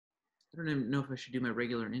I don't even know if I should do my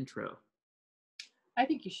regular intro. I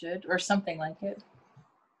think you should, or something like it.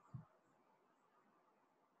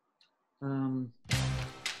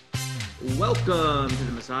 Welcome to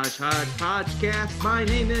the Massage Hodgepodcast. My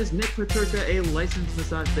name is Nick Paterka, a licensed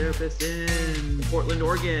massage therapist in Portland,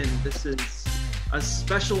 Oregon. This is a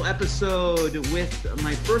special episode with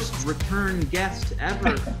my first return guest ever,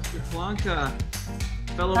 Mr. Calanca,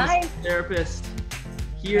 fellow massage therapist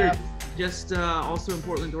here. Yep. Just also in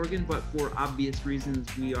Portland, Oregon, but for obvious reasons,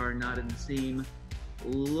 we are not in the same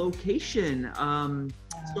location.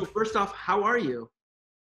 So first off, how are you?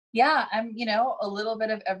 Yeah, I'm, a little bit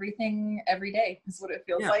of everything every day is what it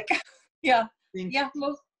feels like. Yeah.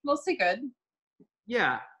 Mostly good.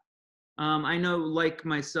 Yeah. I know, like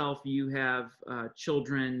myself, you have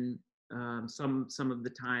children some of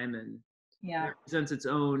the time, and it presents its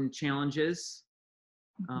own challenges.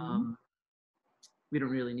 Mm-hmm. We don't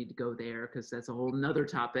really need to go there because that's a whole nother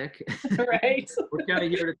topic. Right. We're kind of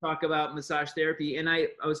here to talk about massage therapy. And I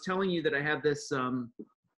was telling you that I have this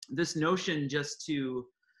this notion just to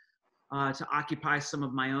occupy some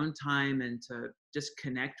of my own time and to just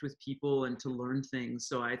connect with people and to learn things.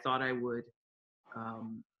 So I thought I would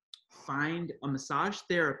find a massage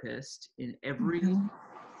therapist in every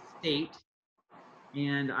state,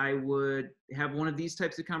 and I would have one of these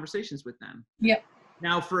types of conversations with them. Yep.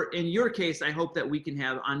 Now, in your case, I hope that we can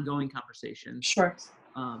have ongoing conversations. Sure.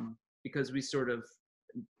 Because we sort of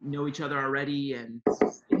know each other already, and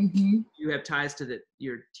you have ties to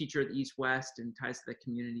your teacher at the East West and ties to the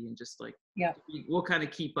community, and just like we'll kind of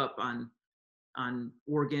keep up on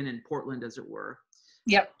Oregon and Portland, as it were.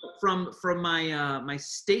 Yep. From my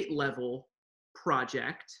state level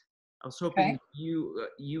project, I was hoping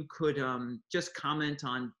you could just comment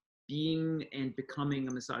on being and becoming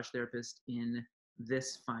a massage therapist in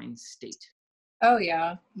this fine state. Oh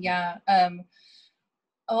yeah.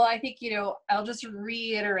 Well, I think, I'll just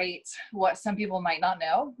reiterate what some people might not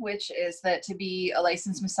know, which is that to be a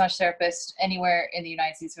licensed massage therapist anywhere in the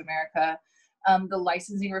United States of America, the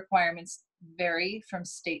licensing requirements vary from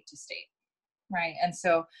state to state, right? And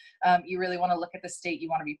so you really want to look at the state you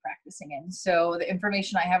want to be practicing in. So the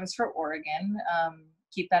information I have is for Oregon.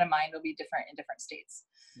 Keep that in mind. It'll be different in different states.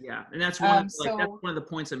 Yeah, and that's one that's one of the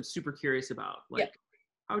points I'm super curious about.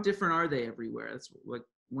 How different are they everywhere? That's like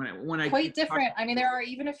when I quite different. I mean, there are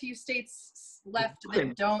even a few states left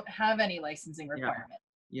that don't have any licensing requirement.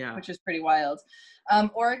 Yeah. Which is pretty wild.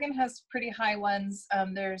 Oregon has pretty high ones.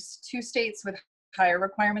 There's 2 states with higher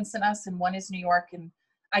requirements than us, and one is New York, and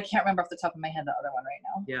I can't remember off the top of my head the other one right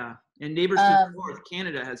now. Yeah, and neighbors to the north,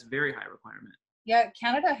 Canada has very high requirement. Yeah,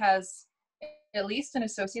 Canada has at least an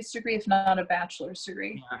associate's degree, if not a bachelor's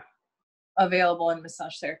degree, available in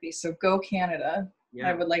massage therapy. So go Canada. Yeah.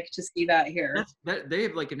 I would like to see that here. They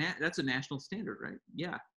have that's a national standard, right?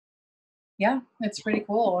 Yeah. Yeah, it's pretty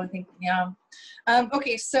cool. I think,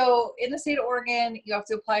 okay, so in the state of Oregon, you have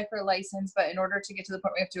to apply for a license, but in order to get to the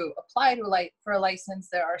point where you have to apply for a license,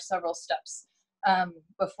 there are several steps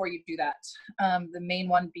before you do that. The main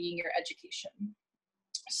one being your education.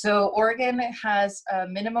 So Oregon has a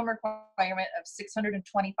minimum requirement of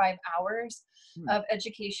 625 hours of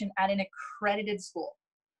education at an accredited school.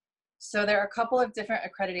 So there are a couple of different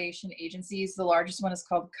accreditation agencies. The largest one is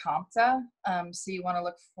called CompTIA. So you want to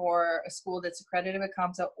look for a school that's accredited with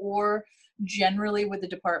CompTIA or generally with the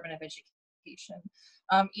Department of Education.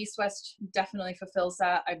 East West definitely fulfills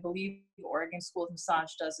that. I believe the Oregon School of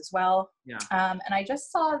Massage does as well. Yeah. And I just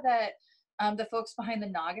saw that the folks behind the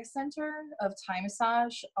Naga Center of Thai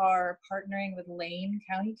Massage are partnering with Lane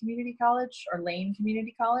Community College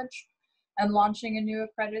and launching a new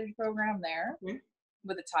accredited program there.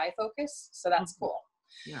 With a Thai focus, so that's cool.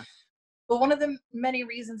 Yeah. But one of the many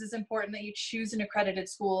reasons it's important that you choose an accredited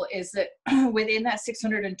school is that within that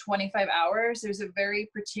 625 hours, there's a very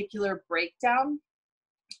particular breakdown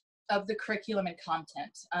of the curriculum and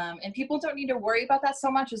content. And people don't need to worry about that so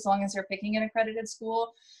much as long as they're picking an accredited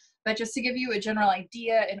school. But just to give you a general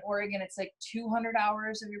idea, in Oregon, it's like 200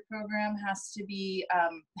 hours of your program has to be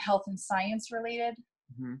health and science related.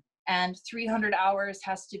 And 300 hours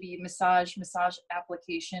has to be massage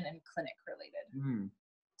application, and clinic related.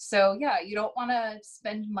 So yeah, you don't want to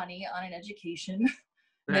spend money on an education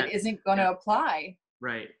that isn't going to apply.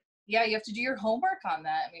 Right. Yeah, you have to do your homework on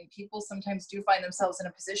that. I mean, people sometimes do find themselves in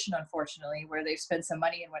a position, unfortunately, where they've spent some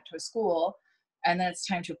money and went to a school, and then it's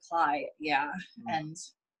time to apply. And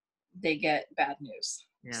they get bad news.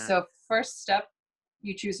 So first step,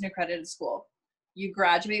 you choose an accredited school. You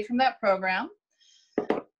graduate from that program.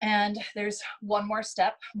 And there's one more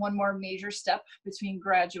major step between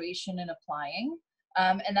graduation and applying,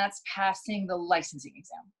 and that's passing the licensing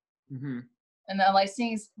exam. And the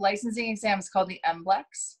licensing exam is called the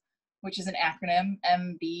MBLEX, which is an acronym,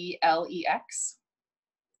 MBLEX.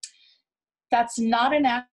 That's not a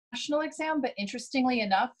national exam, but interestingly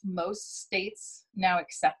enough, most states now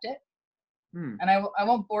accept it. And I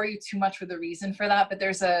won't bore you too much with the reason for that, but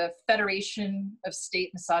there's a federation of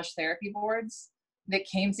state massage therapy boards that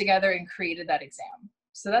came together and created that exam.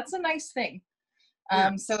 So that's a nice thing.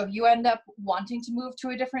 So if you end up wanting to move to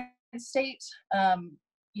a different state,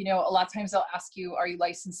 you know, a lot of times they'll ask you, are you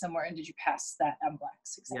licensed somewhere and did you pass that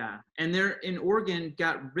MBLEX exam? Yeah, and they're in Oregon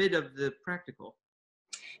got rid of the practical.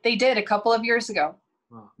 They did a couple of years ago.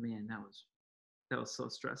 Oh man, that was so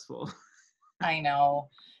stressful. I know.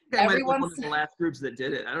 I might have been one of the last groups that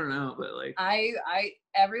did it. I don't know, but like I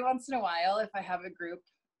every once in a while, if I have a group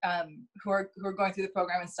who are going through the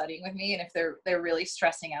program and studying with me, and if they're really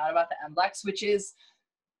stressing out about the MBLEX, which is,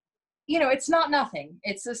 you know, it's not nothing.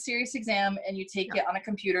 It's a serious exam and you take it on a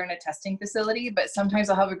computer in a testing facility, but sometimes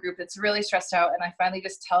I'll have a group that's really stressed out and I finally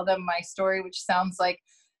just tell them my story, which sounds like,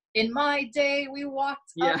 in my day, we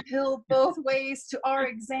walked uphill both ways to our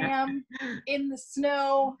exam in the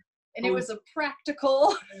snow, and it was a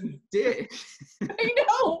practical. Dick. I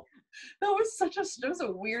know. That was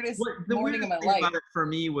the weirdest morning of my life. About it for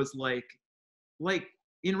me was like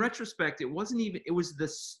in retrospect, it was the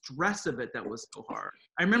stress of it that was so hard.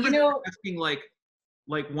 I remember asking like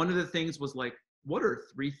one of the things was like, what are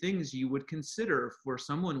 3 things you would consider for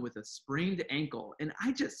someone with a sprained ankle? And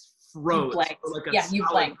I just froze for like a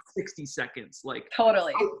solid 60 seconds. Like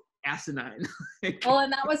totally asinine. Well,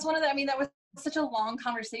 and that was that was such a long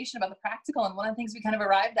conversation about the practical. And one of the things we kind of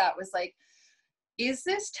arrived at was like, is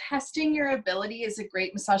this testing your ability as a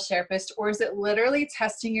great massage therapist, or is it literally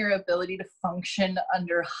testing your ability to function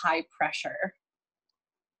under high pressure?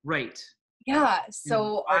 Right. Yeah.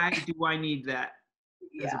 So why do I need that?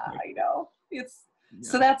 Yeah, I know.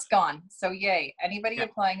 So that's gone. So yay. Anybody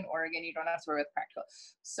applying in Oregon, you don't have to worry with practical.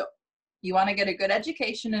 So you want to get a good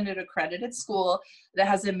education in an accredited school that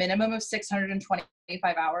has a minimum of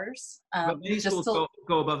 625 hours. But many schools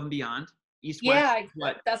go above and beyond. East West,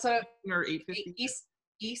 that's what. Or 850.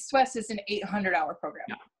 East West is an 800-hour program.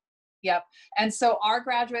 Yeah. Yep. And so our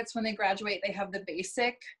graduates, when they graduate, they have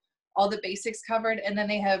all the basics covered, and then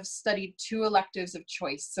they have studied 2 electives of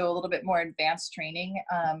choice, so a little bit more advanced training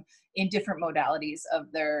in different modalities of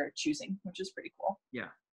their choosing, which is pretty cool. Yeah.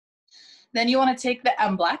 Then you want to take the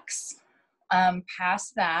MBLEX,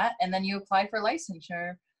 pass that, and then you apply for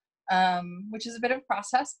licensure, which is a bit of a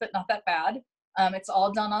process, but not that bad. It's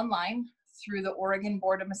all done online through the Oregon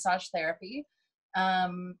Board of Massage Therapy.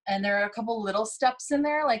 And there are a couple little steps in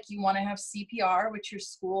there, like you want to have CPR, which your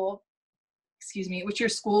school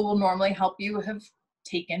will normally help you have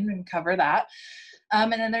taken and cover that.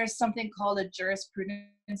 And then there's something called a jurisprudence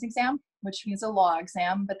exam, which means a law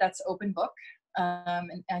exam, but that's open book.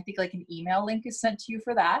 And I think like an email link is sent to you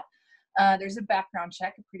for that. There's a background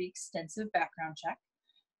check, a pretty extensive background check.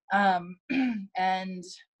 And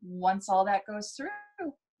once all that goes through,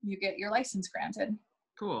 you get your license granted.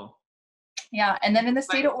 Cool. Yeah. And then in the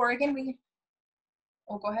state of Oregon,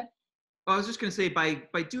 go ahead. I was just going to say,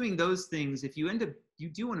 by doing those things, if you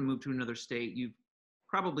do want to move to another state, you've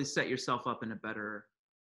probably set yourself up in a better.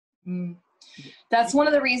 That's one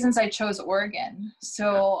of the reasons I chose Oregon.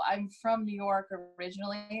 So I'm from New York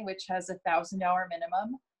originally, which has a 1,000-hour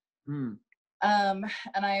minimum.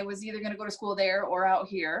 And I was either going to go to school there or out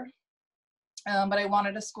here. But I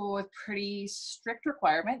wanted a school with pretty strict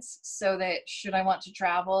requirements so that should I want to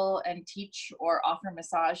travel and teach or offer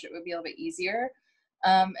massage, it would be a little bit easier.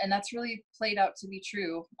 And that's really played out to be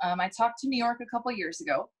true. I talked to New York a couple years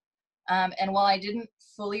ago. And while I didn't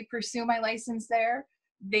fully pursue my license there,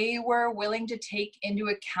 they were willing to take into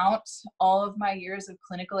account all of my years of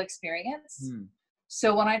clinical experience.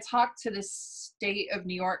 So when I talked to the state of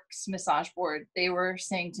New York's massage board, they were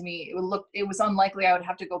saying to me, it was unlikely I would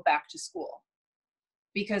have to go back to school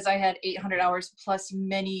because I had 800 hours plus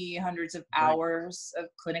many hundreds of hours of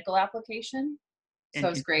clinical application. So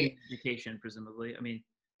it's great. Education, presumably. I mean,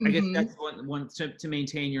 I guess that's one to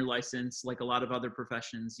maintain your license. Like a lot of other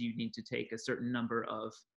professions, you need to take a certain number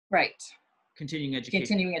of continuing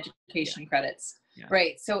education credits. Yeah.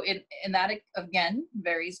 Right. So and that again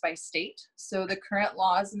varies by state. So the current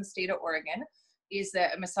laws in the state of Oregon is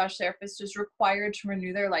that a massage therapist is required to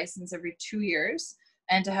renew their license every 2 years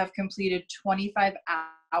and to have completed 25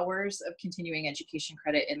 hours of continuing education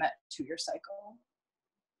credit in that 2-year cycle.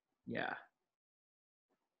 Yeah.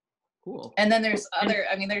 Cool. And then there's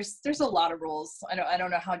there's a lot of rules. I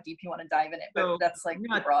don't know how deep you want to dive in it, but that's like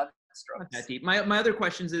the broad strokes. Not that deep. My other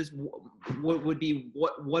questions is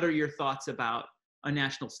what are your thoughts about a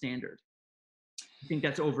national standard? You think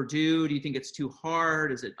that's overdue? Do you think it's too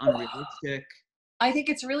hard? Is it unrealistic? I think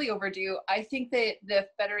it's really overdue. I think that the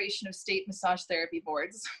Federation of State Massage Therapy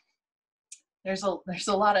Boards, there's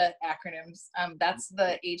a lot of acronyms. That's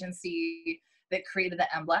the agency that created the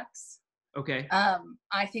MBLEX. Okay.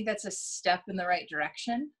 I think that's a step in the right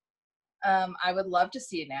direction. I would love to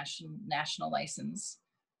see a national license,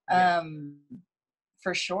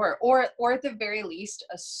 for sure. Or at the very least,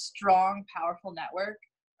 a strong, powerful network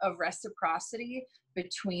of reciprocity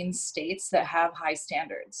between states that have high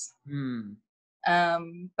standards.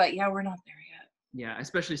 But yeah, we're not there yet. Yeah,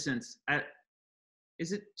 especially since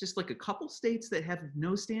is it just like a couple states that have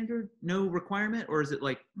no standard, no requirement, or is it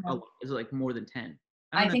like more than 10?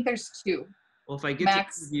 I think there's 2. Well, if I get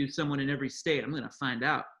Max. to interview someone in every state, I'm going to find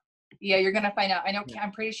out. Yeah, you're going to find out. I know.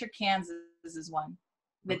 I'm pretty sure Kansas is one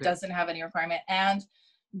that doesn't have any requirement, and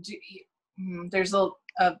there's a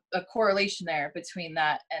correlation there between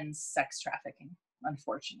that and sex trafficking,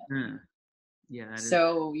 unfortunately. Yeah.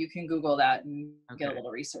 So you can Google that and get a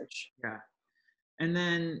little research. Yeah. And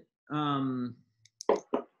then,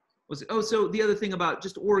 so the other thing about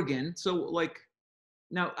just Oregon. So like,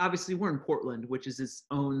 now obviously we're in Portland, which is its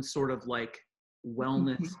own sort of like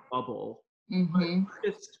wellness bubble.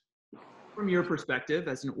 Just from your perspective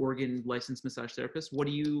as an Oregon licensed massage therapist, what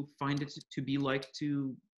do you find it to be like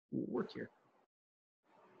to work here?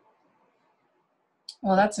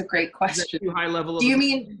 Well, that's a great question. Is that too high level? Do you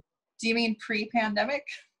mean pre-pandemic?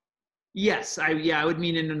 Yes, I would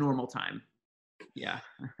mean in a normal time. Yeah.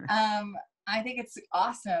 I think it's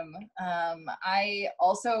awesome. I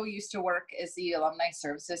also used to work as the alumni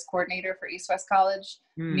services coordinator for East West College,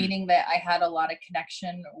 meaning that I had a lot of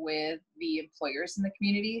connection with the employers in the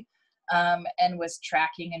community, and was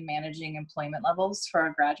tracking and managing employment levels for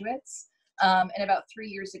our graduates. And about 3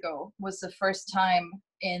 years ago was the first time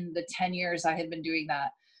in the 10 years I had been doing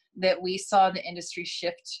that we saw the industry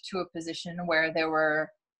shift to a position where there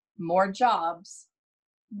were more jobs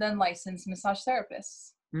than licensed massage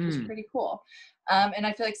therapists, which is pretty cool. And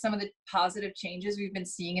I feel like some of the positive changes we've been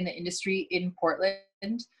seeing in the industry in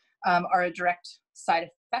Portland are a direct side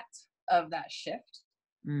effect of that shift.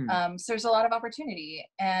 So there's a lot of opportunity.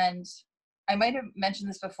 And I might have mentioned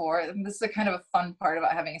this before. And this is a kind of a fun part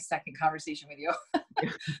about having a second conversation with you.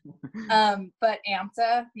 But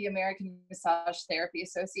AMTA, the American Massage Therapy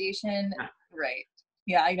Association, right?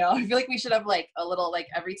 Yeah, I know. I feel like we should have like a little, like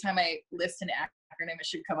every time I list an acronym, it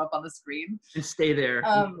should come up on the screen. And stay there.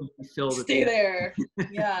 Stay there.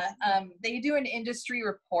 Yeah. They do an industry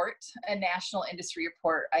report, a national industry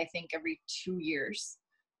report, I think every 2 years,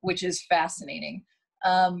 which is fascinating.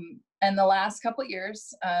 And the last couple of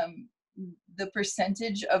years, the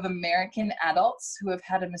percentage of American adults who have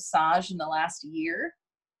had a massage in the last year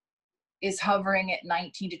is hovering at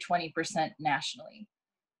 19 to 20% nationally.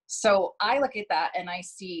 So I look at that and I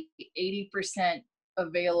see 80%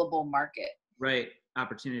 available market. Right.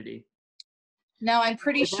 Opportunity. Now I'm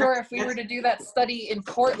pretty sure if we were to do that study in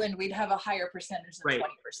Portland, we'd have a higher percentage than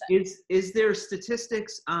 20%. Is there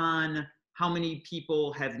statistics on how many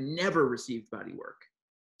people have never received body work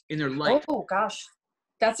in their life? Oh gosh,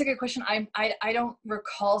 that's a good question. I don't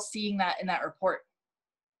recall seeing that in that report.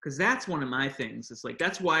 Because that's one of my things. It's like,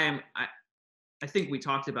 that's why I think we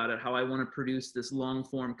talked about it, how I want to produce this long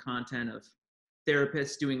form content of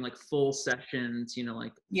therapists doing like full sessions,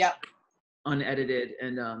 like unedited.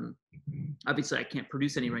 And obviously I can't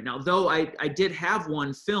produce any right now, though I did have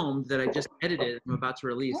one filmed that I just edited. I'm about to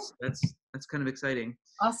release. That's kind of exciting.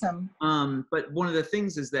 Awesome. But one of the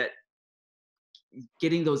things is that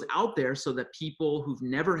getting those out there so that people who've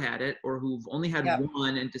never had it or who've only had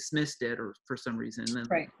one and dismissed it or for some reason, then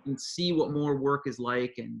can see what more work is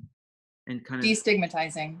like and kind of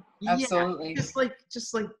destigmatizing. Absolutely. Just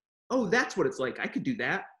like, oh, that's what it's like. I could do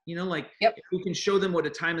that. If we can show them what a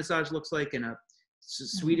Thai massage looks like and a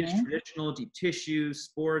Swedish traditional deep tissue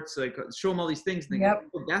sports, like show them all these things. And they go,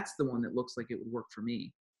 oh, that's the one that looks like it would work for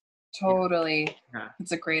me. Totally. Yeah.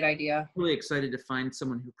 It's a great idea. I'm really excited to find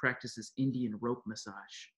someone who practices Indian rope massage.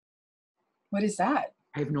 What is that?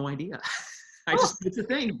 I have no idea. It's a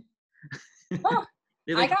thing. I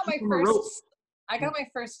got my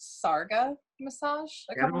first Sarga massage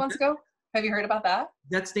a couple months ago. Have you heard about that?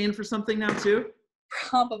 Does that stand for something now too?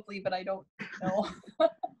 Probably, but I don't know.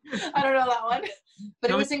 I don't know that one. But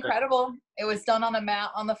it was incredible. It was done on a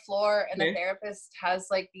mat on the floor, and the therapist has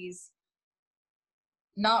like these,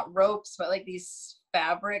 not ropes, but like these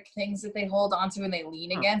fabric things that they hold onto and they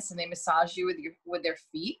lean against, and they massage you with their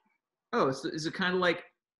feet. Oh, so is it kind of like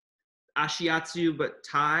Ashiatsu but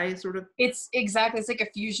Thai sort of? It's like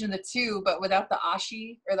a fusion of the two, but without the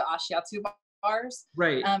ashi or the Ashiatsu bars.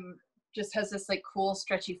 Right. just has this like cool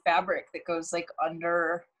stretchy fabric that goes like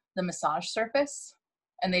under the massage surface,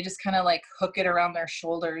 and they just kind of like hook it around their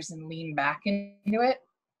shoulders and lean back into it.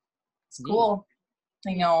 It's cool.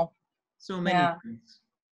 I know. So many things.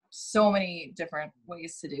 So many different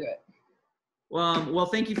ways to do it. Well,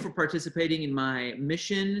 thank you for participating in my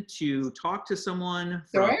mission to talk to someone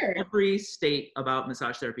from every state about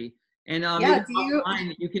massage therapy. And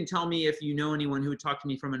you can tell me if you know anyone who would talk to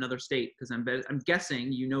me from another state, because I'm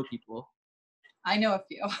guessing you know people. I know a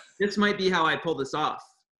few. This might be how I pull this off.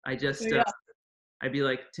 I just I'd be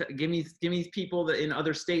like, give me people that in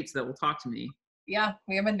other states that will talk to me. Yeah,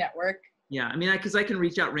 we have a network. Yeah, I mean, because I can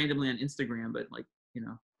reach out randomly on Instagram, but like, you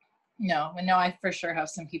know. No, I for sure have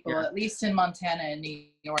some people, at least in Montana and New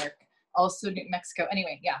York, also New Mexico.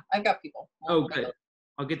 Anyway, yeah, I've got people. Oh, good.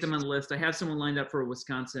 I'll get them on the list. I have someone lined up for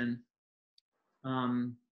Wisconsin.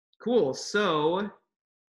 Cool. So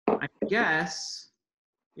I guess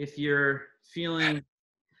if you're feeling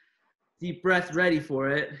deep breath ready for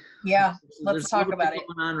it. Yeah, let's talk about it.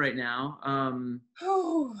 What's going on right now?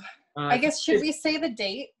 I guess, should we say the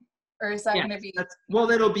date? Or is that going to be? Well,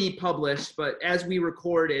 that'll be published, but as we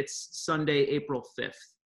record, it's Sunday, April 5th.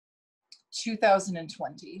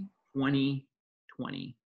 2020.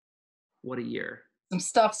 2020. What a year. Some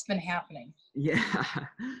stuff's been happening. Yeah.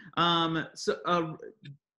 So I'm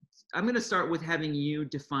going to start with having you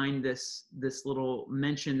define this little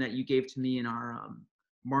mention that you gave to me in our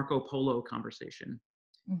Marco Polo conversation.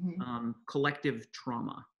 Collective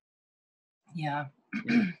trauma. Yeah.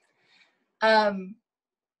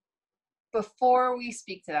 Before we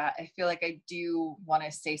speak to that, I feel like I do want to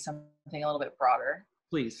say something a little bit broader.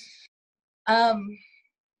 Please. I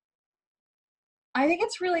think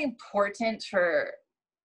it's really important for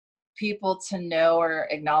people to know or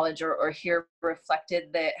acknowledge or hear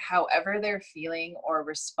reflected that however they're feeling or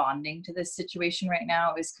responding to this situation right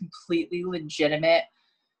now is completely legitimate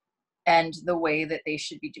and the way that they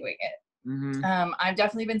should be doing it. I've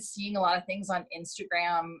definitely been seeing a lot of things on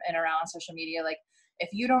Instagram and around social media, like, if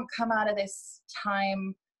you don't come out of this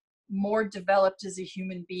time more developed as a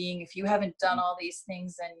human being, if you haven't done all these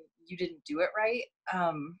things, then you didn't do it right.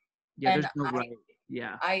 There's no right.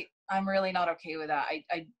 Yeah. I'm really not okay with that.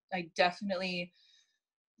 I definitely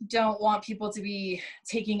don't want people to be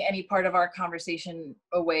taking any part of our conversation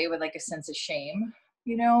away with like a sense of shame,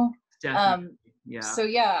 you know? Definitely. So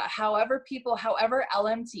however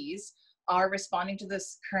LMTs are responding to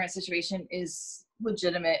this current situation is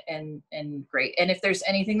legitimate and great. And if there's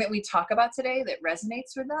anything that we talk about today that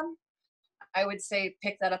resonates with them, I would say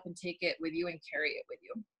pick that up and take it with you and carry it with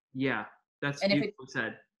you. Yeah, that's beautifully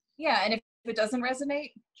said. Yeah, and if it doesn't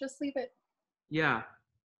resonate, just leave it. Yeah,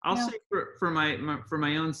 I'll say for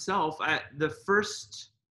my own self, the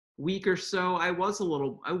first week or so, I was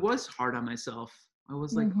hard on myself. I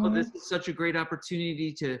was like, oh, this is such a great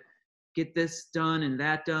opportunity to get this done and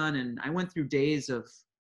that done, and I went through days of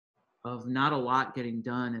not a lot getting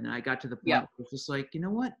done, and I got to the point where it was just like, you know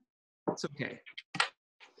what, it's okay.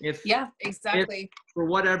 If for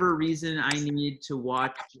whatever reason I need to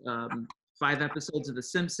watch 5 episodes of The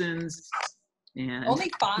Simpsons, and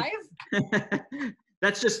only 5.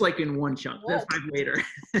 That's just like in one chunk. Whoa. That's 5 later.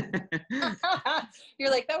 You're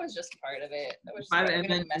like, that was just part of it. That was 5, and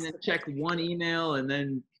then check one email and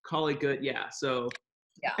then call it good. Yeah. So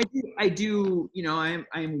I do, you know,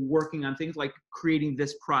 I'm working on things like creating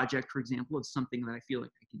this project, for example. It's something that I feel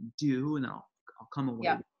like I can do, and I'll come away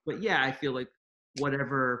with. But yeah, I feel like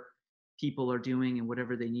whatever people are doing and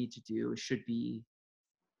whatever they need to do should be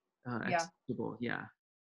acceptable. Yeah.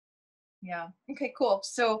 Okay, cool.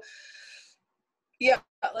 So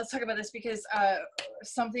let's talk about this, because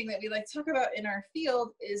something that we like to talk about in our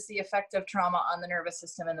field is the effect of trauma on the nervous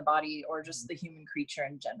system and the body, or just the human creature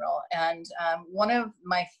in general. And one of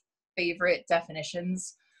my favorite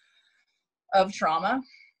definitions of trauma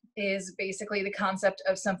is basically the concept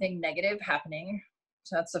of something negative happening.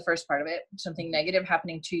 So that's the first part of it. Something negative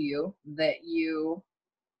happening to you that you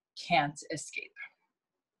can't escape.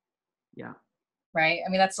 Yeah. Right? I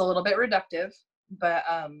mean, that's a little bit reductive, but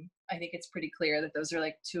I think it's pretty clear that those are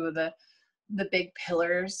like 2 of the big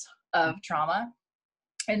pillars of trauma.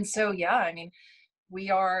 And so, I mean, we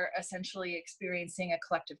are essentially experiencing a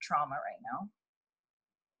collective trauma right now.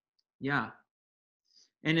 Yeah.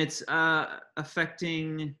 And it's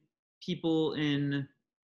affecting people in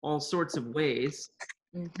all sorts of ways.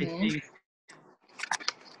 I think,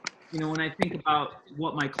 you know, when I think about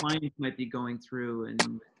what my clients might be going through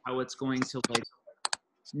and how it's going to like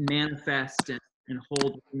manifest and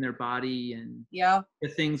hold in their body, and the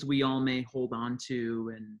things we all may hold on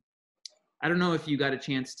to. And I don't know if you got a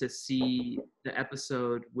chance to see the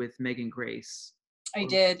episode with Megan Grace. I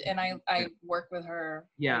did, and I work with her.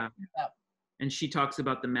 Yeah. Like, and she talks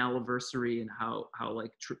about the maliversary and how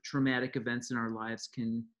like traumatic events in our lives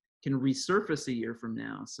can resurface a year from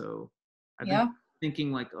now. So I've been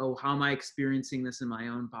thinking like, oh, how am I experiencing this in my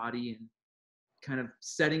own body, and kind of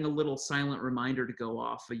setting a little silent reminder to go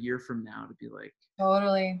off a year from now to be like,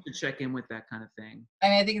 totally, to check in with that kind of thing. I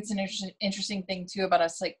mean, I think it's an interesting thing too about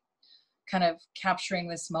us, like kind of capturing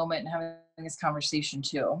this moment and having this conversation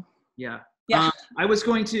too. Yeah. Yeah. I was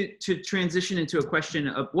going to transition into a question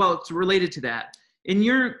of, well, it's related to that. In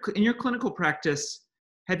your clinical practice,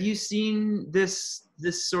 have you seen this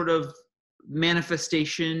sort of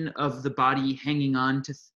manifestation of the body hanging on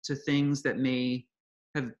to things that may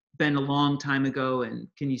have been a long time ago? And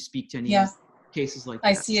can you speak to any cases like that?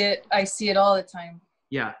 I see it all the time.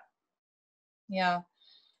 Yeah. Yeah.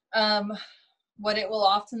 What it will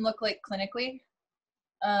often look like clinically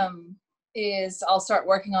is I'll start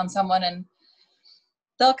working on someone and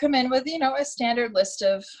they'll come in with, a standard list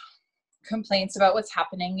of complaints about what's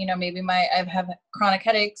happening. Maybe I have chronic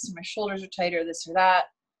headaches, my shoulders are tight, or this or that.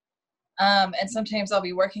 And sometimes I'll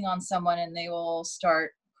be working on someone and they will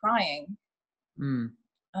start crying. And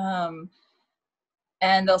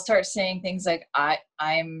they'll start saying things like, I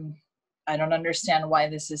don't understand why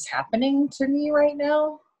this is happening to me right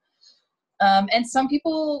now. And some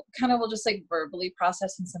people kind of will just like verbally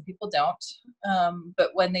process and some people don't. But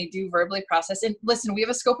when they do verbally process, and listen, we have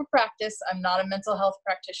a scope of practice. I'm not a mental health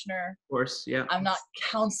practitioner. Of course, yeah. I'm not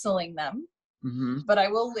counseling them, but I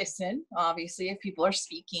will listen, obviously, if people are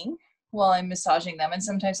speaking while I'm massaging them. And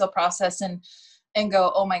sometimes they'll process and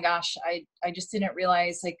go, oh my gosh, I just didn't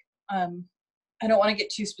realize, like, I don't want to get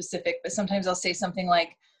too specific, but sometimes I'll say something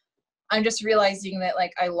like, I'm just realizing that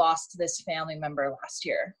like I lost this family member last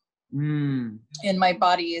year. And my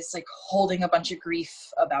body is like holding a bunch of grief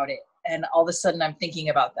about it. And all of a sudden I'm thinking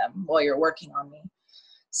about them while you're working on me.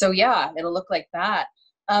 So yeah, it'll look like that.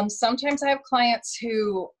 Sometimes I have clients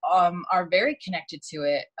who are very connected to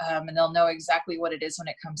it, and they'll know exactly what it is when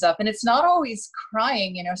it comes up. And it's not always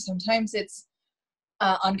crying, sometimes it's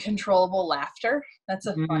uncontrollable laughter. That's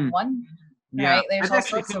a fun one. Yeah. Right? There's I've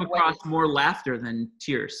actually come across more laughter than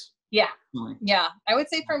tears. Yeah. Yeah. I would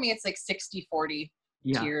say for me, it's like 60-40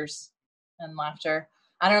 tears and laughter.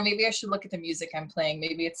 I don't know. Maybe I should look at the music I'm playing.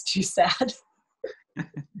 Maybe it's too sad.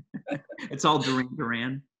 It's all Duran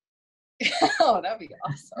Duran. Oh, that'd be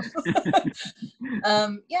awesome.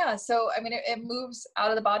 Yeah. So, I mean, it moves out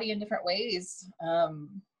of the body in different ways. And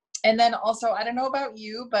then also, I don't know about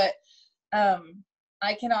you, but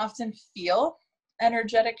I can often feel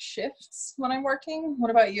energetic shifts when I'm working.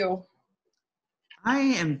 What about you? I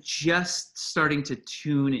am just starting to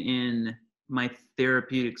tune in my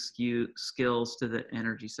therapeutic skills to the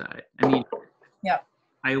energy side. I mean,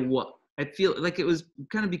 I feel like it was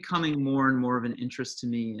kind of becoming more and more of an interest to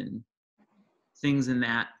me and things in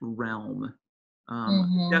that realm.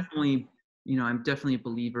 Definitely, I'm definitely a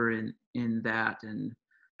believer in that. And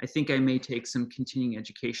I think I may take some continuing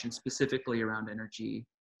education specifically around energy.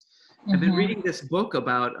 I've been reading this book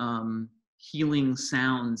about healing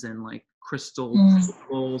sounds and like crystal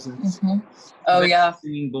bowls and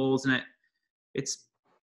singing bowls, and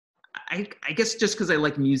I guess just because I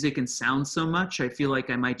like music and sound so much, I feel like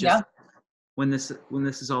I might just when this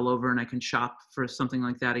is all over and I can shop for something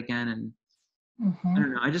like that again. And I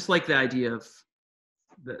don't know, I just like the idea of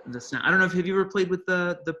the sound. I don't know if have you ever played with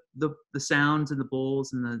the sounds and the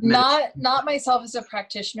bowls and the not myself as a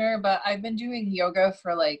practitioner, but I've been doing yoga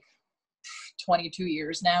for like 22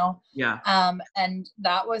 years now. Yeah. And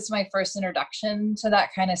that was my first introduction to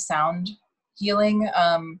that kind of sound healing.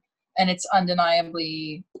 And it's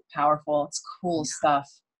undeniably powerful. It's cool stuff.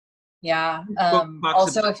 Yeah.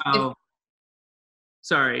 Also,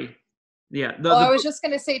 sorry. Yeah. I was just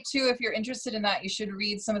going to say too, if you're interested in that, you should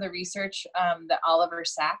read some of the research that Oliver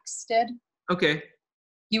Sacks did. Okay.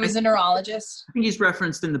 He was a neurologist. I think he's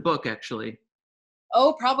referenced in the book, actually.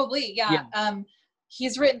 Oh, probably. Yeah.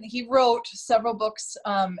 He wrote several books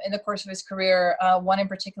in the course of his career. One in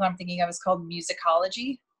particular I'm thinking of is called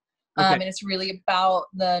Musicology. And it's really about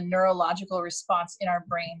the neurological response in our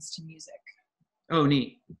brains to music. Oh,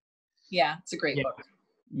 neat. Yeah, it's a great book.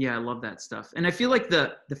 Yeah, I love that stuff. And I feel like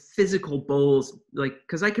the physical bowls, like,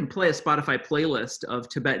 because I can play a Spotify playlist of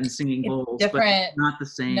Tibetan singing bowls, different. But it's not the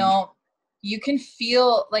same. No, you can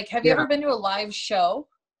feel, like, have you ever been to a live show?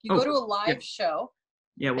 You go to a live show,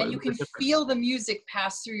 and you can feel the music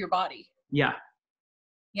pass through your body. Yeah.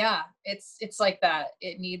 Yeah, it's like that.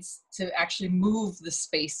 It needs to actually move the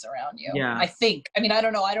space around you. Yeah. I think. I mean, I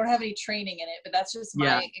don't know. I don't have any training in it, but that's just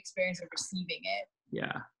my experience of receiving it.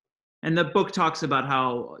 Yeah. And the book talks about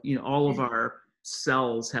how, all of our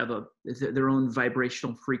cells have their own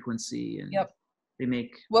vibrational frequency, and Yep. they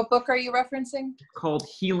make. What book are you referencing? Called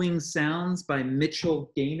Healing Sounds by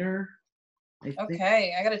Mitchell Gaynor.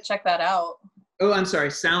 Okay, I gotta check that out. Oh, I'm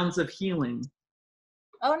sorry. Sounds of Healing.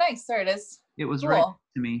 Oh, nice. There it is. It was Cool. right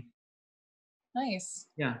to me. Nice.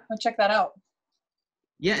 Yeah. I'll check that out.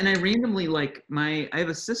 Yeah, and I randomly I have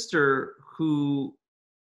a sister who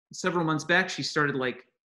several months back she started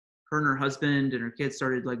her and her husband and her kids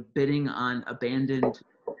started bidding on abandoned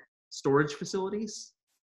storage facilities.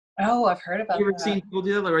 Oh, I've heard about that. You ever seen people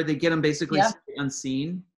do that? Where they get them basically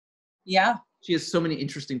unseen? Yeah. She has so many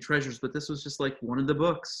interesting treasures, but this was just one of the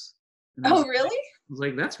books. Oh, really? I was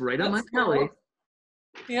like, that's right on my That's alley. cool.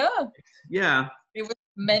 Yeah. Yeah. It was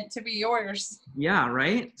meant to be yours. Yeah,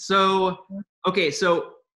 right? So, okay,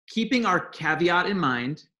 so keeping our caveat in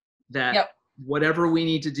mind that whatever we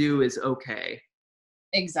need to do is okay.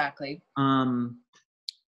 Exactly.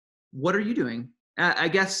 What are you doing? I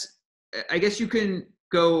guess you can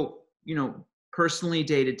go, personally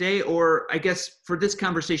day to day, or I guess for this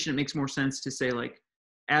conversation, it makes more sense to say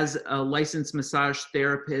as a licensed massage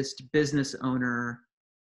therapist, business owner,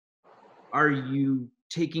 are you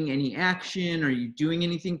taking any action? Are you doing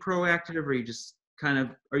anything proactive? Or are you just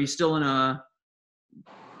are you still in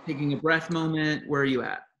taking a breath moment? Where are you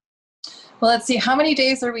at? Well, let's see. How many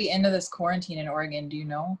days are we into this quarantine in Oregon? Do you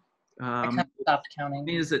know? I kind of stopped counting.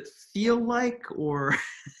 Does it feel like, or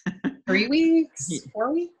 3 weeks,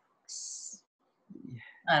 4 weeks?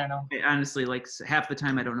 I don't know. Honestly, half the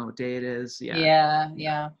time I don't know what day it is.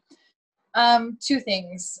 Yeah. Two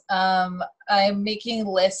things. I'm making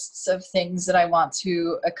lists of things that I want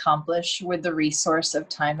to accomplish with the resource of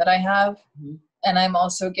time that I have. Mm-hmm. And I'm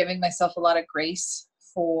also giving myself a lot of grace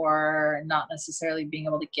for not necessarily being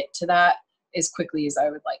able to get to that as quickly as I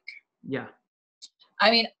would like. Yeah.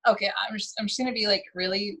 I mean, okay, I'm just going to be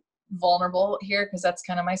really vulnerable here because that's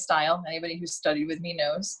kind of my style. Anybody who's studied with me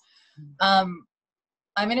knows.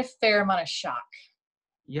 I'm in a fair amount of shock.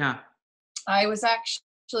 Yeah. I was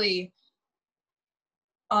actually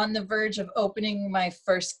on the verge of opening my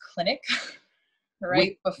first clinic,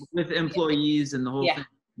 right? With employees and the whole thing.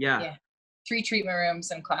 Yeah. 3 treatment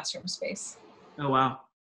rooms and classroom space. Oh, wow.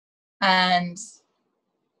 And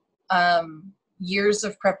years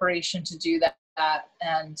of preparation to do that.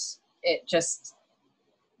 And it just,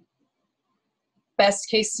 best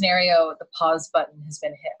case scenario, the pause button has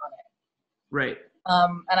been hit on it. Right.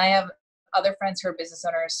 And I have other friends who are business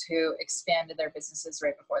owners who expanded their businesses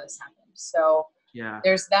right before this happened. So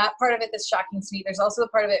there's that part of it that's shocking to me. There's also the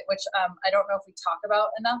part of it which I don't know if we talk about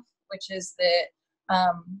enough, which is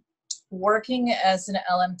that working as an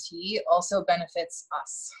LMT also benefits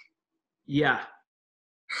us. Yeah.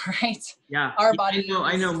 Right? Yeah. Our body.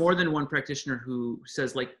 I know more than one practitioner who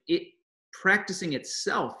says practicing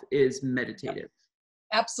itself is meditative.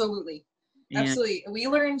 Absolutely. Absolutely. We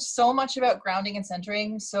learn so much about grounding and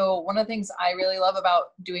centering. So one of the things I really love about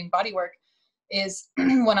doing body work is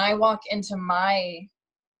when I walk into my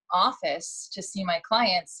office to see my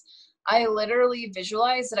clients, I literally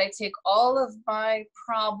visualize that I take all of my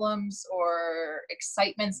problems or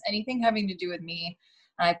excitements, anything having to do with me,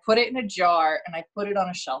 and I put it in a jar and I put it on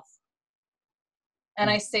a shelf. And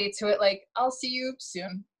I say to it, I'll see you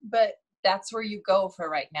soon, but that's where you go for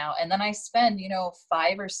right now. And then I spend,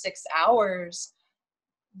 5 or 6 hours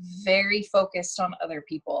very focused on other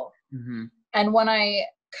people. Mm-hmm. And when I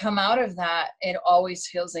come out of that, it always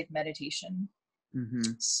feels like meditation.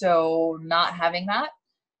 Mm-hmm. So not having that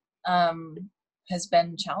has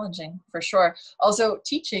been challenging for sure. Also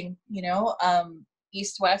teaching,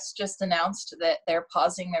 East West just announced that they're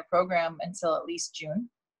pausing their program until at least June.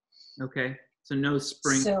 Okay. So no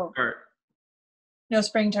spring start. No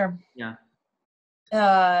spring term. Yeah.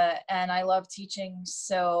 And I love teaching.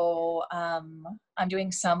 So I'm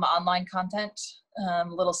doing some online content,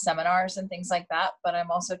 little seminars and things like that. But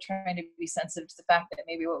I'm also trying to be sensitive to the fact that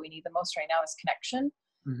maybe what we need the most right now is connection.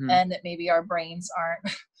 Mm-hmm. And that maybe our brains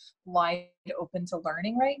aren't wide open to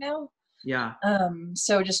learning right now. Yeah.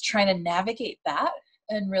 So just trying to navigate that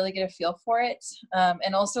and really get a feel for it.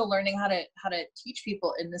 And also learning how to teach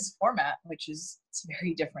people in this format, which is, it's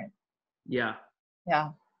very different. Yeah. Yeah.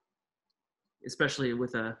 Especially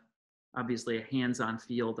with obviously a hands-on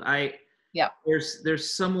field.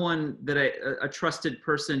 There's someone that a trusted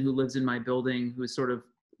person who lives in my building who's sort of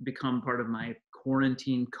become part of my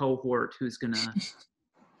quarantine cohort who's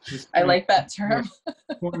I like that term.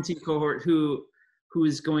 Quarantine cohort who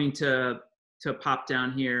is going to pop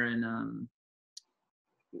down here and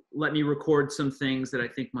let me record some things that I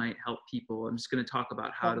think might help people. I'm just going to talk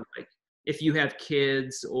about how to if you have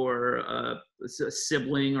kids or a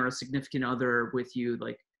sibling or a significant other with you,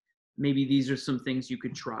 maybe these are some things you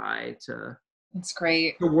could try to It's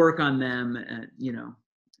great. to work on them, and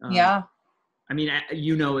Yeah. I mean,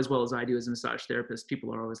 as well as I do as a massage therapist,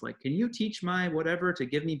 people are always like, can you teach my whatever to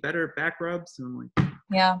give me better back rubs? And I'm like,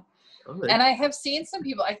 Yeah. oh, And I have seen some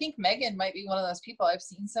people, I think Megan might be one of those people. I've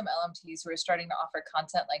seen some LMTs who are starting to offer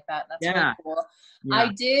content like that. And that's really cool.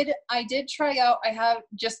 Yeah. I did try out, I have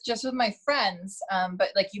just with my friends.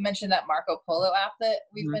 But like you mentioned that Marco Polo app that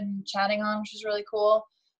we've been chatting on, which is really cool.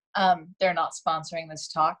 They're not sponsoring this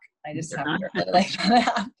talk. I just have to really like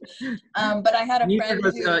that app. But I had a friend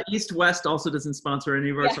who East West also doesn't sponsor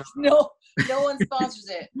any of our stuff. no one sponsors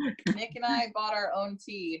it. Nick and I bought our own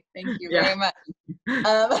tea. Thank you very much.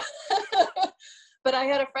 But I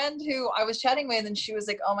had a friend who I was chatting with, and she was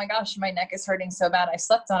like, oh my gosh, my neck is hurting so bad. I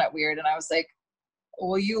slept on it weird. And I was like,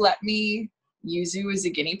 will you let me use you as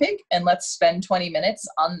a guinea pig? And let's spend 20 minutes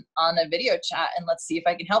on a video chat, and let's see if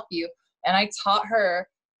I can help you. And I taught her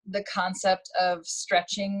the concept of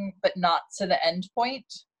stretching, but not to the end point.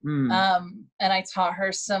 And I taught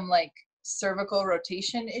her some like cervical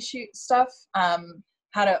rotation issue stuff,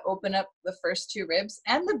 how to open up the first 2 ribs,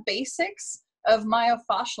 and the basics of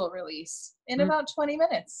myofascial release in about 20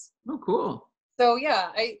 minutes. Oh, cool. So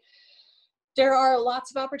yeah, there are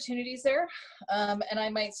lots of opportunities there. And I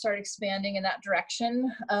might start expanding in that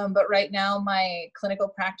direction. But right now my clinical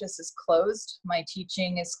practice is closed. My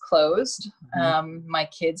teaching is closed. My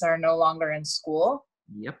kids are no longer in school.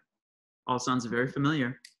 Yep. All sounds very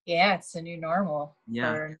familiar. Yeah. It's a new normal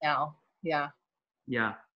for now. Yeah.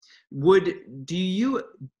 Yeah. Do you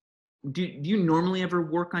normally ever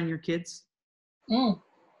work on your kids? Do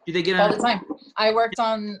they get all the time? I worked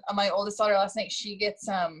on my oldest daughter last night. She gets,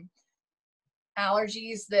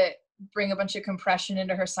 allergies that bring a bunch of compression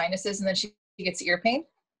into her sinuses, and then she gets ear pain.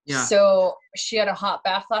 Yeah. So she had a hot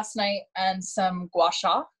bath last night and some gua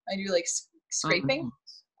sha. I do like scraping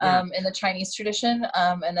in the Chinese tradition,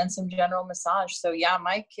 and then some general massage. So yeah,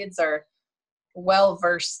 my kids are well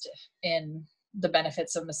versed in the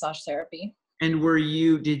benefits of massage therapy. And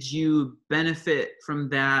did you benefit from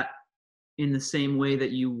that in the same way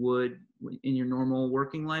that you would in your normal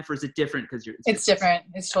working life, or is it different because it's different?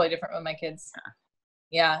 It's totally different with my kids.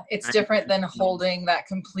 Yeah, it's different than holding that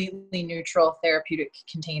completely neutral therapeutic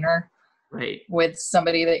container with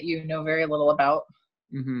somebody that you know very little about.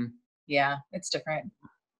 Yeah, it's different.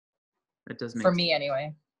 That does make sense. For me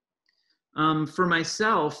anyway. For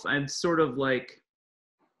myself, I'm sort of like,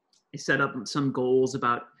 I set up some goals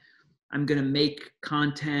about I'm going to make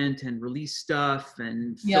content and release stuff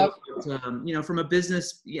and from a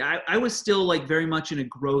business. Yeah, I was still like very much in a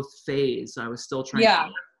growth phase. I was still trying to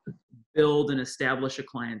build and establish a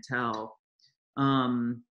clientele.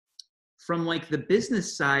 From like the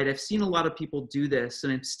business side, I've seen a lot of people do this,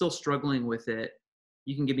 and I'm still struggling with it.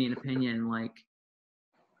 You can give me an opinion. Like,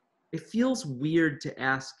 it feels weird to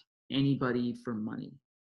ask anybody for money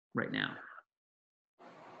right now.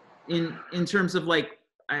 In terms of like,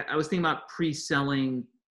 I was thinking about pre-selling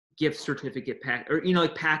gift certificate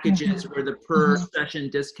packages where the per session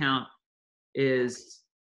discount is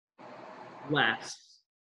less,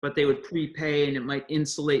 but they would prepay, and it might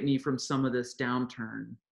insulate me from some of this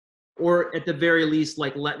downturn. Or at the very least,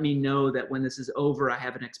 like, let me know that when this is over, I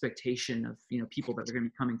have an expectation of, people that are going to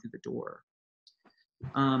be coming through the door.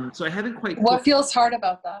 So I haven't quite. What feels hard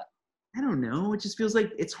about that? I don't know. It just feels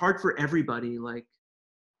like it's hard for everybody. Like,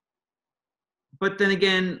 but then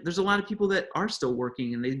again, there's a lot of people that are still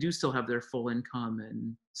working, and they do still have their full income.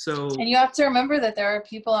 And you have to remember that there are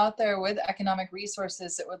people out there with economic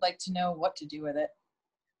resources that would like to know what to do with it.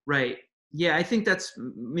 Right. Yeah, I think that's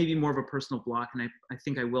maybe more of a personal block, and I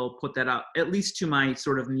think I will put that out, at least to my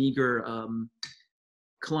sort of meager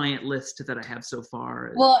client list that I have so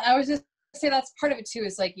far. Well, I was just say that's part of it too,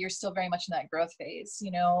 is like you're still very much in that growth phase,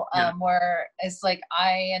 where it's like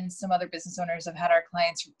I and some other business owners have had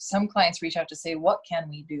some clients reach out to say, what can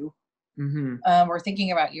we do? We're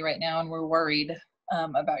thinking about you right now, and we're worried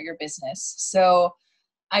about your business. So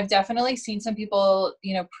I've definitely seen some people,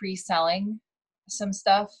 pre-selling some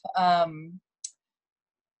stuff.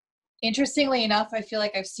 Interestingly enough, I feel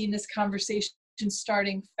like I've seen this conversation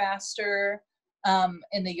starting faster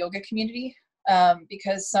in the yoga community.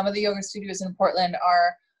 Because some of the yoga studios in Portland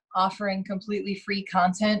are offering completely free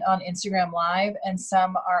content on Instagram Live, and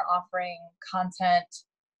some are offering content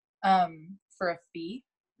for a fee.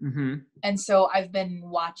 And so I've been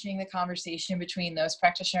watching the conversation between those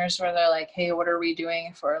practitioners where they're like, hey, what are we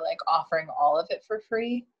doing if we're like offering all of it for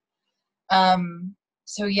free?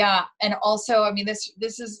 So yeah. And also, I mean, this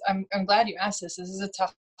is, I'm glad you asked this. This is a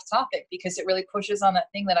tough topic because it really pushes on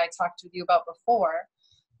that thing that I talked with you about before,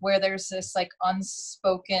 where there's this like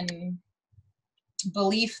unspoken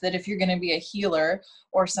belief that if you're going to be a healer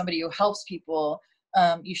or somebody who helps people,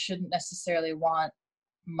 you shouldn't necessarily want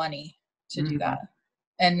money to do that.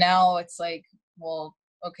 And now it's like, well,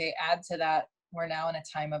 okay, add to that, we're now in a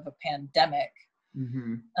time of a pandemic.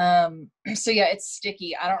 So yeah, it's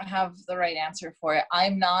sticky. I don't have the right answer for it.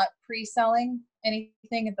 I'm not pre-selling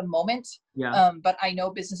anything at the moment. But I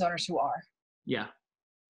know business owners who are. Yeah.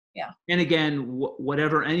 And again,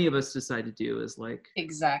 whatever any of us decide to do is like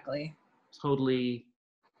exactly totally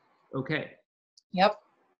okay. Yep.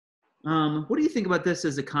 What do you think about this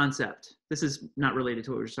as a concept? This is not related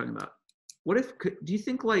to what we were just talking about. What if, do you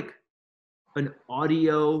think like an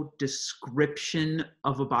audio description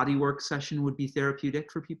of a bodywork session would be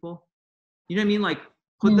therapeutic for people? You know what I mean? Like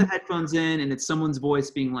put the headphones in and it's someone's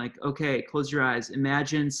voice being like, okay, close your eyes.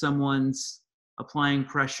 Imagine someone's applying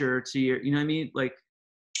pressure to your, you know what I mean? Like,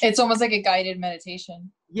 it's almost like a guided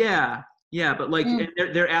meditation. Yeah. But like, and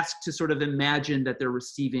they're asked to sort of imagine that they're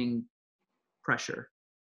receiving pressure.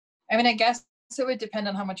 I mean, I guess it would depend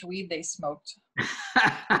on how much weed they smoked.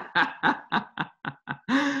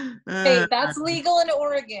 Hey, that's legal in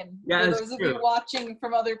Oregon. Yeah, for those of you watching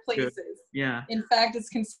from other places. True. Yeah. In fact, it's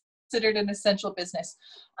considered an essential business.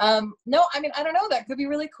 No, I mean, I don't know. That could be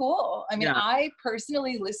really cool. I mean, I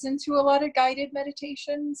personally listen to a lot of guided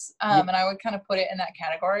meditations, and I would kind of put it in that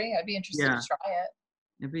category. I'd be interested to try it.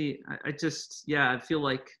 I feel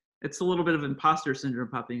like it's a little bit of imposter syndrome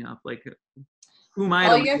popping up. Like, who am I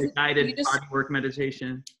to lead a guided bodywork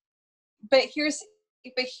meditation? But here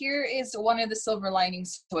is one of the silver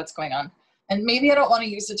linings to what's going on. And maybe I don't want to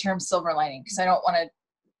use the term silver lining because I don't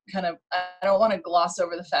want to gloss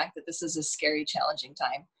over the fact that this is a scary, challenging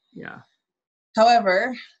time. Yeah.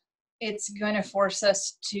 However, it's going to force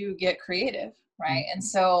us to get creative, right? And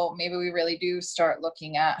so maybe we really do start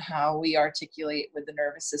looking at how we articulate with the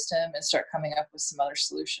nervous system and start coming up with some other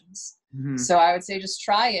solutions. So I would say just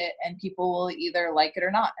try it and people will either like it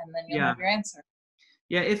or not, and then you'll have your answer.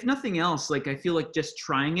 Yeah, if nothing else, like I feel like just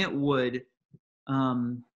trying it would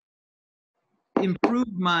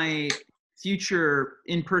improve my future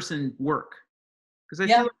in-person work. Because I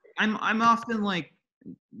feel like I'm often like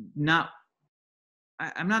in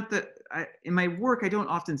my work I don't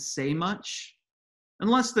often say much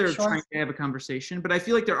unless they're trying to have a conversation. But I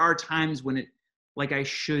feel like there are times when I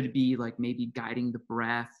should be like maybe guiding the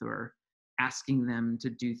breath or asking them to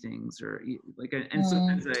do things or like, and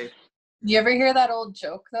sometimes You ever hear that old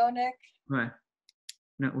joke though, Nick? Right.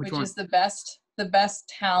 No, which one? Is the best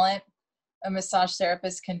talent a massage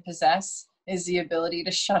therapist can possess is the ability to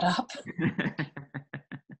shut up.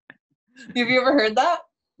 Have you ever heard that?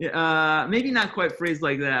 Yeah, maybe not quite phrased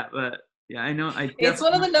like that, but yeah, I know. It's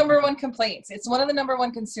one of the number one complaints. It's one of the number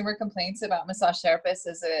one consumer complaints about massage therapists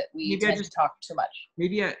is that we tend to talk too much.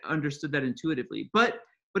 Maybe I understood that intuitively, but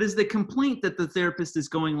is the complaint that the therapist is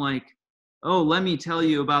going like, oh, let me tell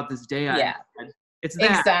you about this day I had. It's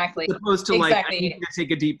that, exactly. As opposed to like, I need to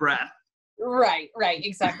take a deep breath. Right,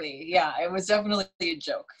 exactly. Yeah, it was definitely a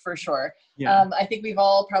joke for sure. Yeah. I think we've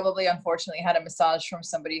all probably unfortunately had a massage from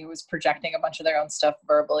somebody who was projecting a bunch of their own stuff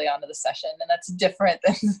verbally onto the session, and that's different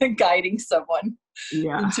than guiding someone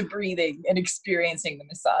into breathing and experiencing the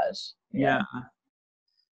massage. Yeah.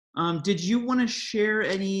 Did you want to share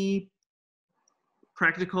any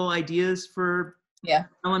practical ideas for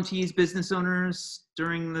LMTs, business owners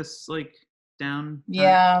during this like down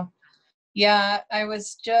time? Yeah, I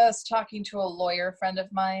was just talking to a lawyer friend of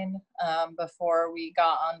mine before we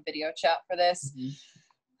got on video chat for this.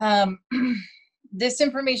 This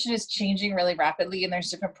information is changing really rapidly, and there's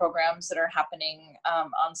different programs that are happening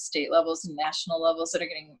on state levels and national levels that are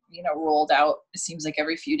getting rolled out. It seems like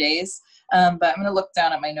every few days. But I'm going to look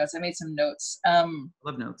down at my notes. I made some notes.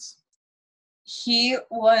 Love notes. He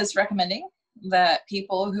was recommending that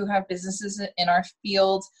people who have businesses in our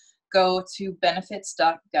field go to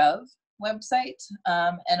benefits.gov website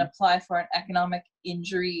and apply for an economic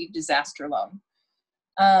injury disaster loan.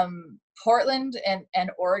 Portland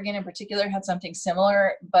and Oregon in particular had something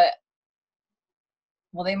similar, but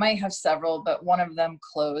they might have several, but one of them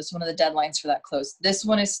closed. One of the deadlines for that closed. This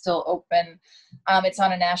one is still open. It's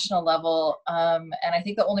on a national level. And I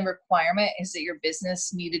think the only requirement is that your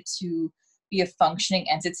business needed to be a functioning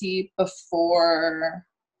entity before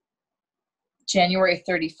January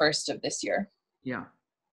 31st of this year. Yeah.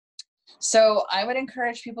 So I would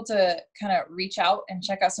encourage people to kind of reach out and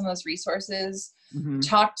check out some of those resources,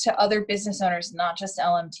 talk to other business owners, not just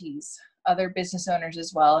LMTs, other business owners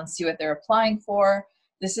as well, and see what they're applying for.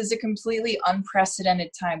 This is a completely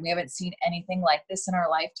unprecedented time. We haven't seen anything like this in our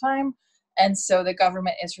lifetime. And so the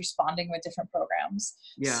government is responding with different programs.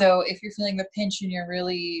 Yeah. So if you're feeling the pinch and you're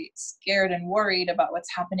really scared and worried about what's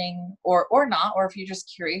happening or not, or if you're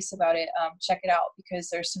just curious about it, check it out because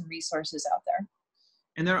there's some resources out there.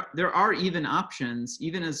 And there are even options,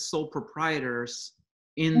 even as sole proprietors,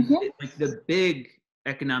 in like the big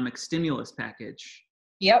economic stimulus package.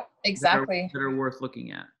 Yep, exactly. That are worth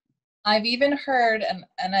looking at. I've even heard,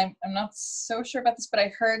 and I'm not so sure about this, but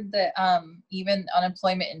I heard that even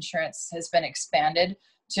unemployment insurance has been expanded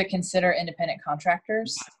to consider independent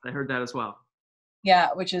contractors. Yes, I heard that as well. Yeah,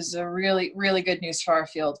 which is a really, really good news for our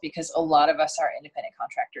field because a lot of us are independent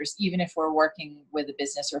contractors, even if we're working with a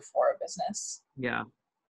business or for a business. Yeah.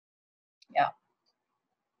 Yeah.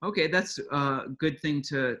 Okay, that's a good thing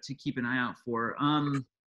to keep an eye out for.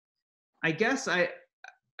 I guess I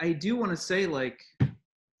do want to say, like,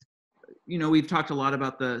 you know, we've talked a lot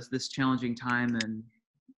about this challenging time, and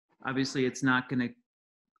obviously it's not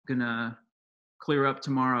gonna clear up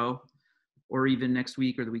tomorrow or even next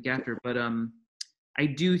week or the week after. But I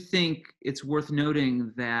do think it's worth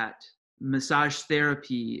noting that massage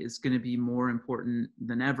therapy is going to be more important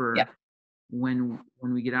than ever when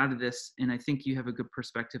we get out of this. And I think you have a good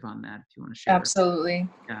perspective on that if you want to share. Absolutely.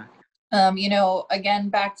 Yeah. You know, again,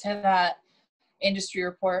 back to that industry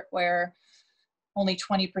report where only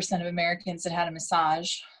 20% of Americans had a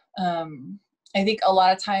massage. I think a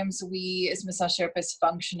lot of times we as massage therapists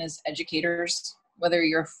function as educators, whether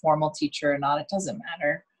you're a formal teacher or not, it doesn't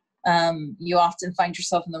matter. You often find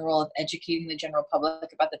yourself in the role of educating the general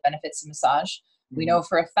public about the benefits of massage. We know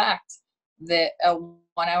for a fact that a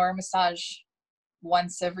 1-hour massage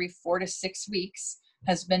once every 4 to 6 weeks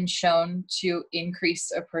has been shown to increase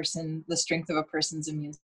the strength of a person's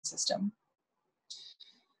immune system.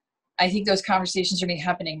 I think those conversations are going to be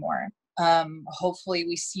happening more. Hopefully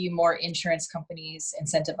we see more insurance companies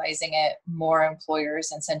incentivizing it, more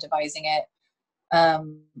employers incentivizing it.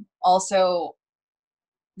 Also,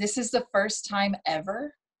 this is the first time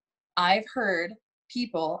ever I've heard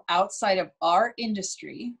people outside of our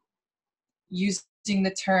industry using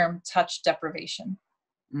the term touch deprivation.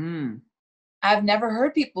 I've never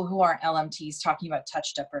heard people who aren't LMTs talking about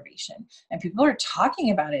touch deprivation, and people are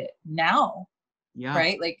talking about it now. Yeah.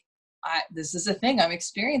 Right? Like, this is a thing I'm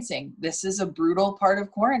experiencing. This is a brutal part of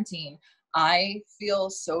quarantine. I feel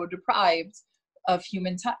so deprived of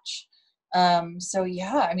human touch. So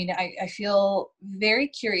yeah, I mean, I feel very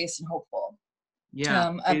curious and hopeful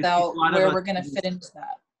about where we're going to fit into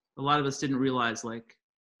that. A lot of us didn't realize like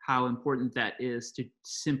how important that is to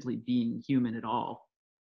simply being human at all.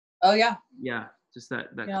 Oh yeah. Yeah. Just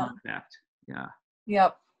that contact. Yeah.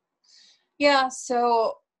 Yep. Yeah.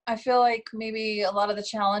 So I feel like maybe a lot of the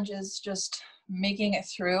challenge is just making it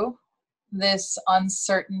through this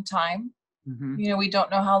uncertain time. You know, we don't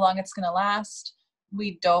know how long it's going to last.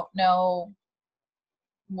 We don't know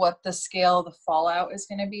what the scale of the fallout is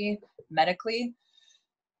going to be medically.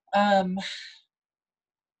 But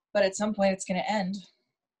at some point it's going to end,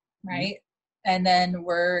 right? And then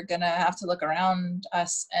we're going to have to look around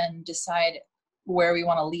us and decide where we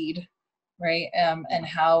want to lead, right? And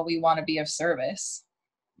how we want to be of service.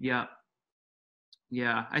 Yeah.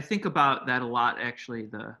 Yeah. I think about that a lot, actually.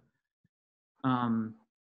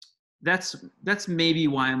 That's maybe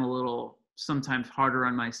why I'm a little sometimes harder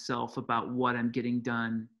on myself about what I'm getting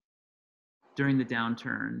done during the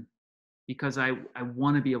downturn, because I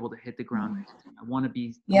want to be able to hit the ground running. I want to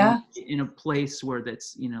be in a place where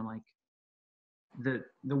that's, you know, like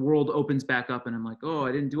the world opens back up and I'm like, oh,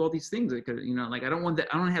 I didn't do all these things. I could, you know, like I don't want that.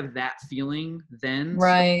 I don't have that feeling then.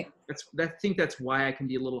 Right. So I think that's why I can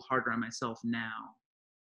be a little harder on myself now.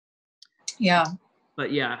 Yeah.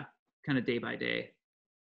 But yeah, kind of day by day.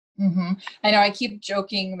 I know I keep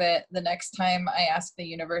joking that the next time I ask the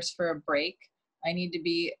universe for a break, I need to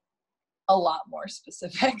be a lot more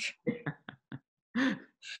specific.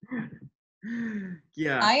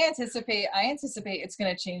 Yeah. I anticipate it's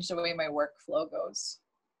going to change the way my workflow goes.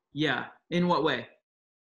 Yeah. In what way?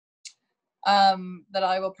 That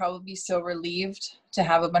I will probably be so relieved to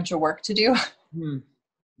have a bunch of work to do.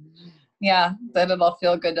 Yeah, that it'll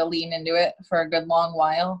feel good to lean into it for a good long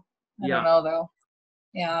while. I don't know though.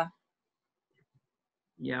 Yeah.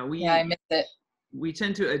 Yeah, I miss it. We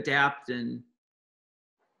tend to adapt and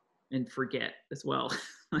forget as well.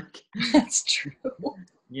 Like that's true.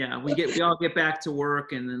 Yeah, we all get back to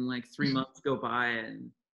work, and then like 3 months go by, and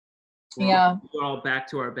we're all back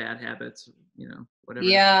to our bad habits, you know, whatever.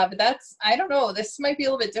 Yeah, but I don't know. This might be a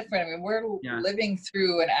little bit different. I mean, we're living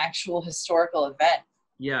through an actual historical event.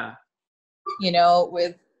 Yeah. You know,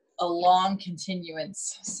 with a long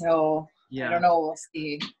continuance. So I don't know. We'll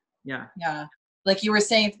see. Yeah. Yeah. Like you were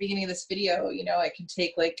saying at the beginning of this video, you know, it can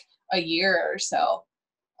take like a year or so.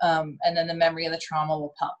 And then the memory of the trauma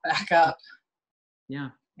will pop back up. Yeah.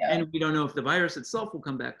 And we don't know if the virus itself will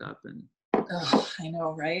come back up. And I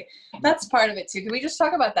know, right? That's part of it too. Can we just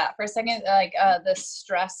talk about that for a second? Like the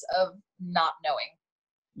stress of not knowing.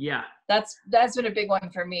 Yeah. That's been a big one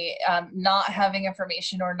for me. Not having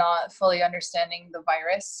information or not fully understanding the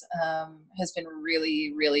virus has been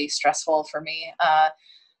really, really stressful for me.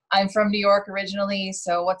 I'm from New York originally,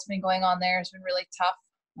 so what's been going on there has been really tough.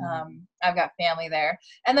 I've got family there.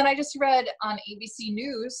 And then I just read on ABC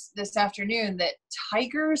News this afternoon that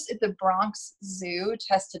tigers at the Bronx Zoo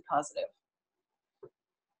tested positive.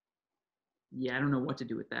 Yeah, I don't know what to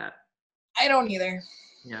do with that. I don't either.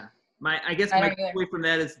 Yeah. I guess my takeaway from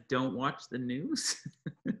that is don't watch the news.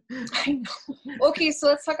 I know. Okay, so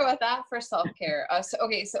let's talk about that for self-care. So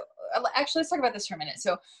actually let's talk about this for a minute.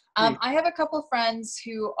 So I have a couple of friends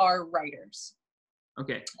who are writers.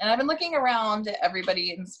 Okay. And I've been looking around at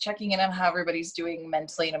everybody and checking in on how everybody's doing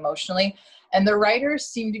mentally and emotionally. And the writers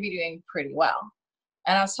seem to be doing pretty well.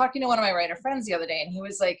 And I was talking to one of my writer friends the other day, and he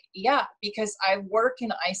was like, yeah, because I work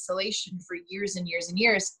in isolation for years and years and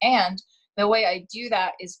years. And the way I do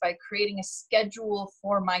that is by creating a schedule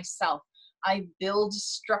for myself. I build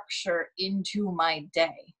structure into my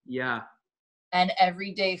day. Yeah. And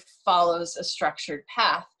every day follows a structured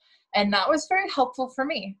path. And that was very helpful for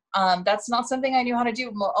me. That's not something I knew how to do.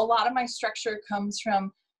 A lot of my structure comes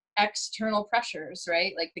from external pressures,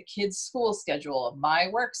 right? Like the kids' school schedule, my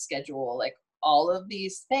work schedule, like all of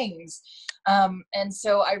these things. And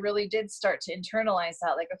so I really did start to internalize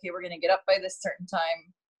that, like, okay, we're going to get up by this certain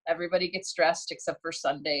time. Everybody gets dressed except for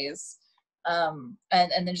Sundays. And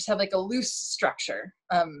then just have like a loose structure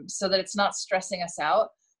so that it's not stressing us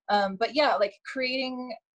out. But yeah, like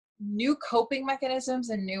creating new coping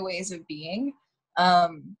mechanisms and new ways of being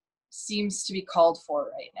seems to be called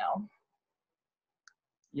for right now.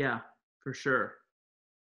 Yeah, for sure.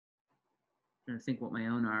 I'm trying to think what my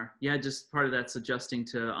own are. Yeah, just part of that's adjusting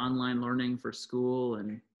to online learning for school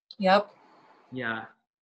and. Yep. Yeah.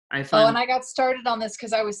 And I got started on this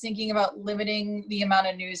because I was thinking about limiting the amount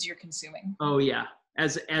of news you're consuming. Oh yeah,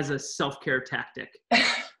 as a self-care tactic.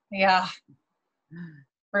 Yeah.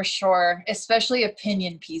 For sure. Especially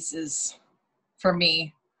opinion pieces for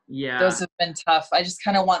me. Yeah. Those have been tough. I just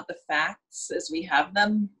kind of want the facts as we have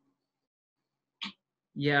them.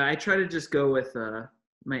 Yeah, I try to just go with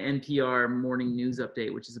my NPR morning news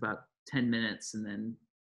update, which is about 10 minutes, and then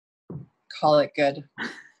call it good.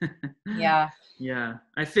 Yeah. Yeah.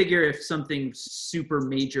 I figure if something super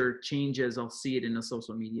major changes, I'll see it in a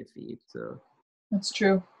social media feed. So that's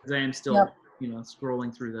true. Because I am still,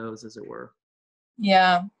 scrolling through those, as it were.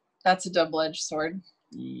 Yeah, that's a double-edged sword.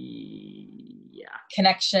 Yeah.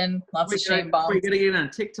 Connection, lots of shame bombs. You gotta get on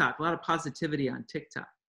TikTok. A lot of positivity on TikTok.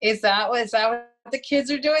 Is that what the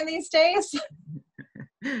kids are doing these days?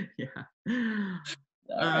 Yeah.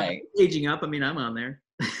 All right. Aging up. I mean, I'm on there.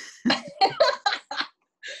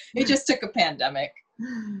 It just took a pandemic.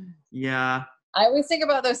 Yeah. I always think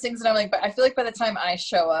about those things and I'm like, but I feel like by the time I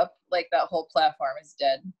show up, like that whole platform is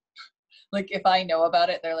dead. Like if I know about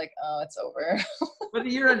it, they're like, oh, it's over. But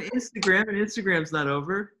you're on Instagram and Instagram's not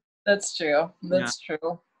over. That's true. That's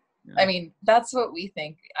true. Yeah. I mean, that's what we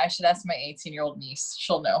think. I should ask my 18-year-old niece.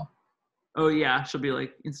 She'll know. Oh yeah. She'll be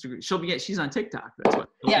like Instagram. She's on TikTok. That's what.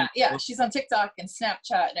 Yeah. She's on TikTok and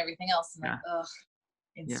Snapchat and everything else.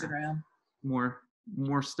 And Instagram. Yeah.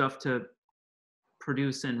 More stuff to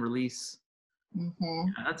produce and release. Mm-hmm.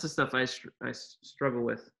 Yeah, that's the stuff I struggle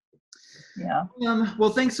with. Yeah.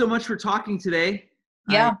 Well, thanks so much for talking today.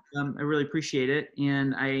 Yeah. I really appreciate it.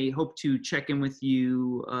 And I hope to check in with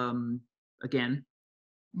you again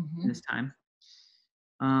this time.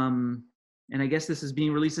 And I guess this is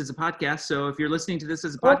being released as a podcast. So if you're listening to this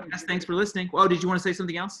as a podcast, thanks for listening. Oh, did you want to say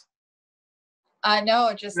something else?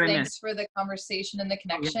 No, just thanks for the conversation and the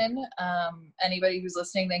connection. Anybody who's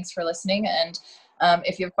listening, thanks for listening. And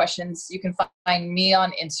if you have questions, you can find me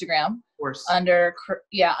on Instagram. Of course. Under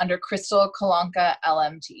Crystal Calanca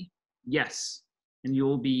LMT. Yes. And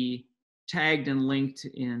you'll be tagged and linked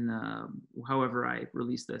in however I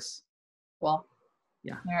release this. Well.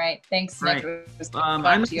 Yeah. All right. Thanks, Nick. Right. I'm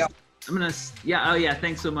gonna. Yeah. Oh yeah.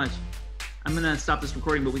 Thanks so much. I'm gonna stop this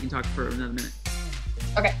recording, but we can talk for another minute.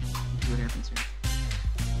 Okay. See what happens here.